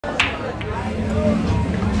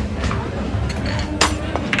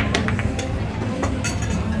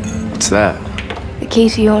that? The key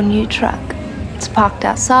to your new truck. It's parked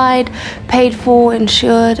outside, paid for,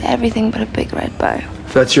 insured, everything but a big red bow.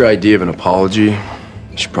 If that's your idea of an apology,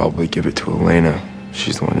 you should probably give it to Elena.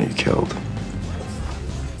 She's the one that you killed.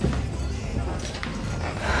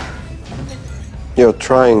 You're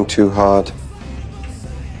trying too hard.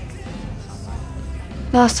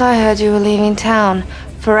 Last I heard, you were leaving town.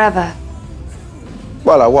 Forever.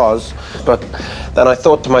 Well, I was, but then I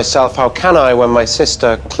thought to myself, how can I when my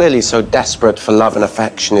sister, clearly so desperate for love and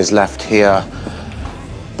affection, is left here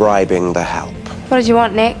bribing the help? What did you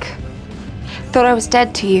want, Nick? Thought I was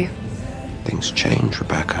dead to you. Things change,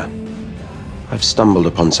 Rebekah. I've stumbled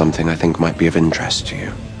upon something I think might be of interest to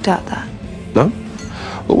you. Doubt that. No?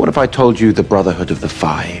 Well, what if I told you the Brotherhood of the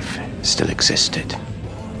Five still existed?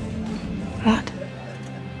 What?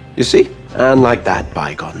 You see? And like that,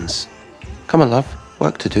 bygones. Come on, love.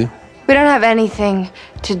 Work to do. We don't have anything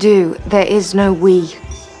to do. There is no we.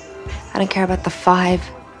 I don't care about the Five,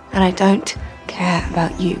 and I don't care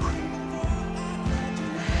about you.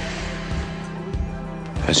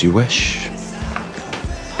 As you wish.